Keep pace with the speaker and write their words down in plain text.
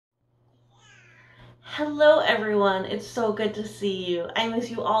Hello everyone, it's so good to see you. I miss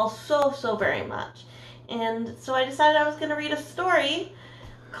you all so very much. And so I decided I was going to read a story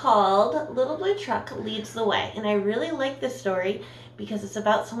called Little Blue Truck Leads the Way. And I really like this story because it's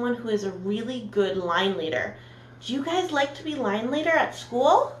about someone who is a really good line leader. Do you guys like to be line leader at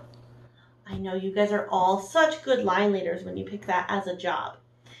school? I know you guys are all such good line leaders when you pick that as a job.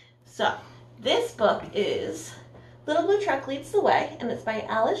 So this book is Little Blue Truck Leads the Way, and it's by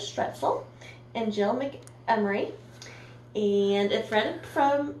Alice Stretzel and Jill McEmery, and it's read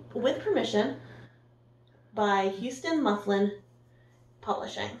with permission by Houston Mifflin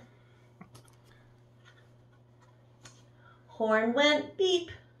Publishing. Horn went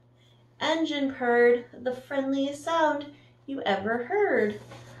beep, engine purred, the friendliest sound you ever heard.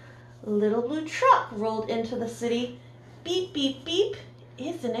 Little Blue Truck rolled into the city, beep beep beep,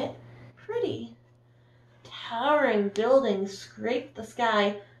 isn't it pretty? Towering buildings scraped the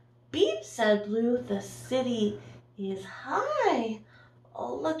sky. Beep, said Blue, the city is high.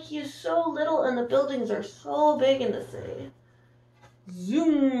 Oh, look, he's so little and the buildings are so big in the city.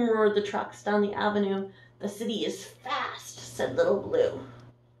 Zoom, roared the trucks down the avenue. The city is fast, said Little Blue.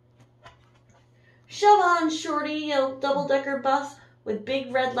 Shove on, Shorty, yelled double-decker bus with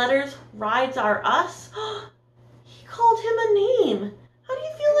big red letters, rides are us. He called him a name. How do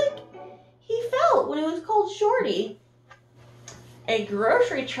you feel like he felt when he was called Shorty? A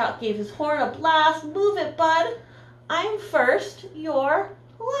grocery truck gave his horn a blast. Move it, bud. I'm first, you're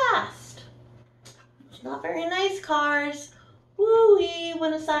last. It's not very nice, cars. Woo-wee,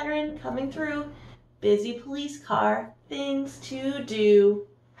 went a siren coming through. Busy police car, things to do.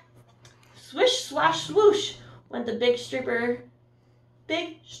 Swish, swash, swoosh, went the big street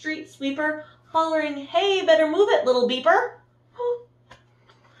sweeper, hollering, hey, better move it, little beeper.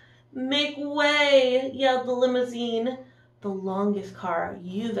 Make way, yelled the limousine. The longest car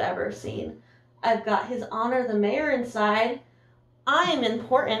you've ever seen. I've got His Honor the Mayor inside. I'm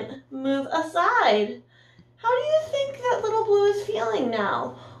important. Move aside. How do you think that Little Blue is feeling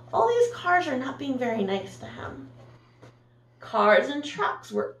now? All these cars are not being very nice to him. Cars and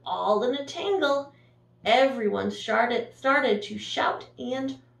trucks were all in a tangle. Everyone started to shout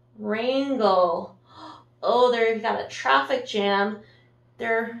and wrangle. Oh, they've got a traffic jam.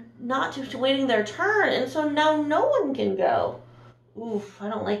 They're not just waiting their turn, and so now no one can go. Oof, I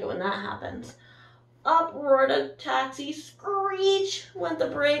don't like it when that happens. Up roared a taxi. Screech went the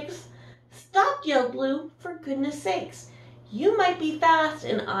brakes. Stop, yelled Blue, for goodness sakes. You might be fast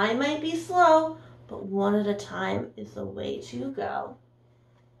and I might be slow, but one at a time is the way to go.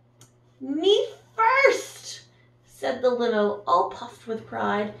 Me first, said the limo, all puffed with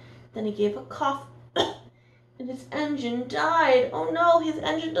pride. Then he gave a cough. And his engine died. Oh no, his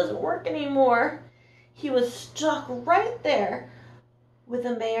engine doesn't work anymore. He was stuck right there with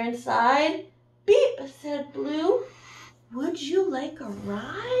the mayor inside. Beep, said Blue. Would you like a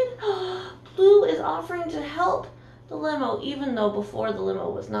ride? Blue is offering to help the limo, even though before the limo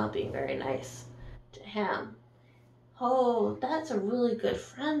was not being very nice to him. Oh, that's a really good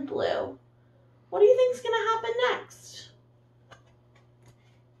friend, Blue. What do you think's going to happen next?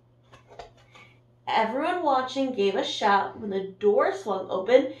 Everyone watching gave a shout when the door swung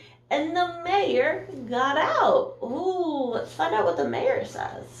open and the mayor got out. Ooh, let's find out what the mayor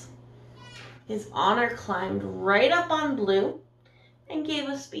says. His Honor climbed right up on Blue and gave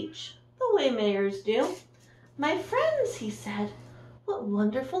a speech, the way mayors do. My friends, he said, what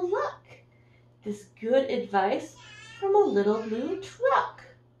wonderful luck. This good advice from a little blue truck.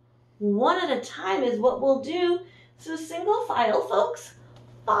 One at a time is what we'll do, so single file, folks,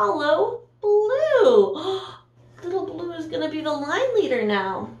 follow Blue. Little Blue is going to be the line leader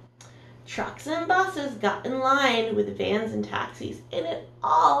now. Trucks and buses got in line with vans and taxis, and it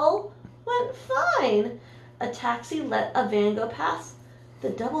all went fine. A taxi let a van go past.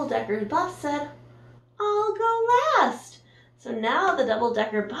 The double-decker bus said, I'll go last. So now the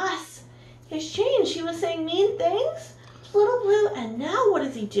double-decker bus has changed. He was saying mean things to Little Blue, and now what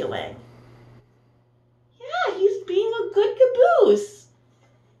is he doing? Yeah, he's being a good caboose.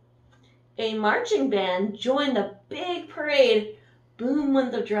 A marching band joined the big parade. Boom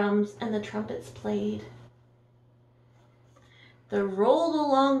went the drums and the trumpets played. They rolled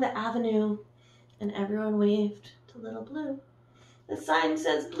along the avenue and everyone waved to Little Blue. The sign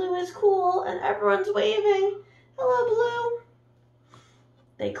says Blue is cool and everyone's waving. Hello, Blue.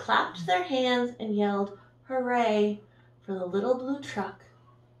 They clapped their hands and yelled, hooray, for the little blue truck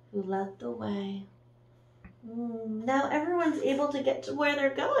who led the way. Now everyone's able to get to where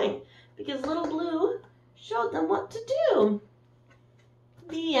they're going because Little Blue showed them what to do.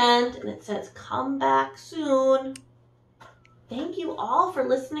 The end, and it says, come back soon. thank you all for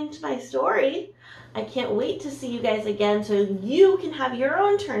listening to my story. I can't wait to see you guys again so you can have your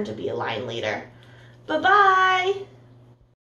own turn to be a line leader. Bye-bye.